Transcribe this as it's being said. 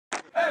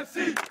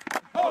OCFC,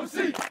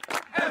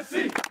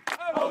 OCFC,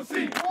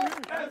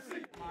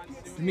 OCFC.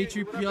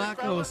 Demetri,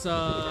 Pliakos,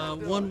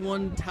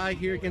 1-1 tie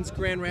here against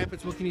Grand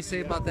Rapids. What can you say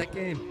about that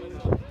game?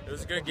 It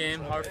was a good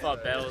game,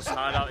 hard-fought battle. It was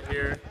hot out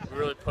here. We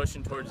were really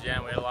pushing towards the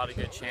end. We had a lot of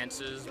good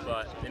chances,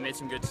 but they made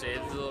some good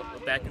saves. It was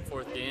a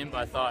back-and-forth game,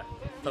 but I thought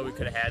we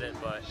could have had it,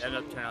 but it ended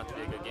up turning out to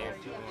be a good game.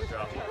 One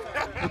draw.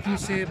 What can you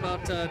say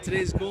about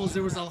today's goals?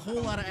 There was a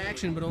whole lot of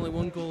action, but only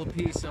one goal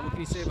apiece. What can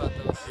you say about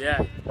those?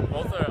 Yeah,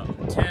 both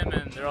Tim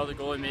and their other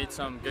goalie made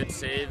some good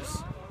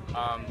saves,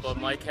 but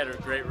Mike had a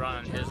great run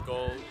on his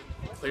goal,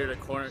 cleared a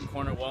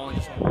corner wall and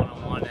just went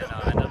one-on-one, and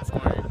ended up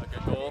scoring a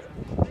good goal.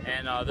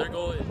 And their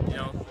goal, you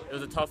know, it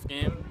was a tough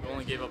game. We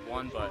only gave up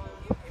one, but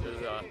it was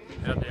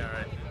ended up being all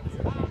right.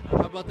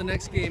 How about the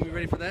next game? You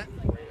ready for that?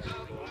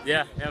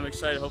 Yeah, I'm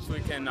excited.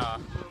 Hopefully we can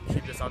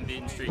keep this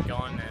unbeaten streak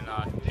going and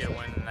get a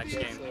win in the next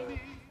game.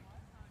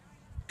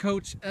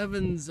 Coach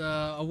Evans,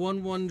 a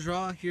 1-1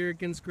 draw here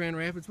against Grand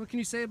Rapids. What can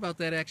you say about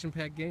that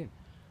action-packed game?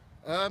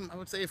 I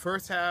would say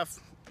first half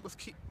was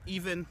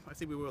even. I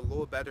think we were a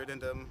little better than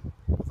them.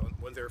 It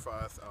was 1-0 for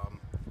us.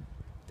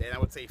 Then I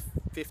would say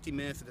 50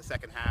 minutes of the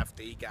second half,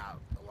 they got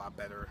a lot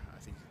better. I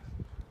think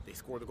they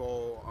scored a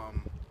goal.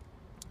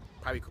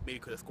 Maybe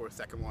could have scored a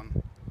second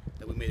one.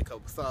 Then we made a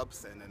couple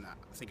subs, and then I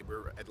think we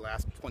were, at the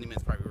last 20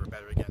 minutes probably we were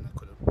better again. And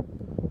could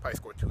have probably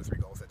scored 2 or 3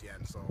 goals at the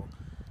end. So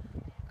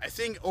I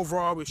think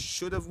overall we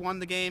should have won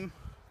the game,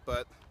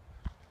 but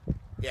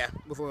yeah,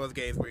 it was one of those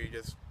games where you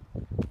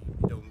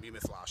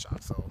miss a lot of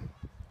shots. So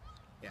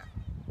yeah.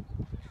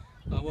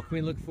 What can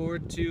we look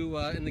forward to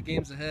in the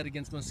games ahead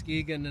against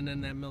Muskegon and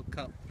then that Milk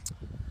Cup?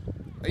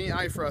 I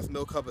think for us,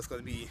 Milk Cup is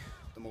going to be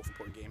the most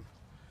important game.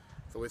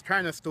 So we're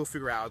trying to still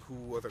figure out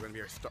who are going to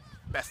be our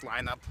best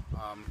lineup.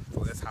 So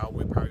that's how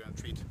we're probably going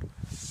to treat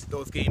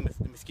those games,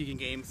 the Muskegon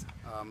games,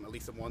 at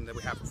least the one that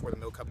we have before the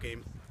Milk Cup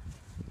game.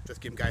 Just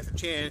give guys a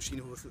chance, see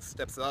who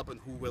steps up and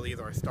who really is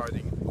our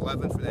starting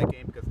 11 for that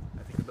game, because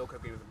I think the Milk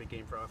Cup game is a big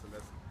game for us, and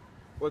that's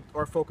what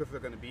our focus is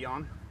going to be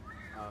on.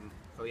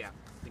 So yeah,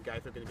 I think guys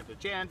are going to get the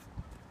chance,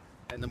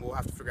 and then we'll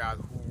have to figure out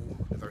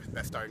who is our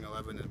best starting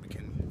 11, and we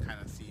can kind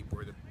of see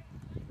where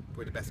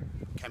the best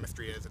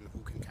chemistry is and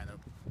who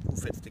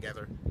fits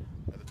together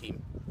as a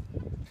team.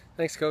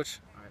 Thanks, Coach.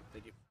 All right,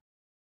 thank you.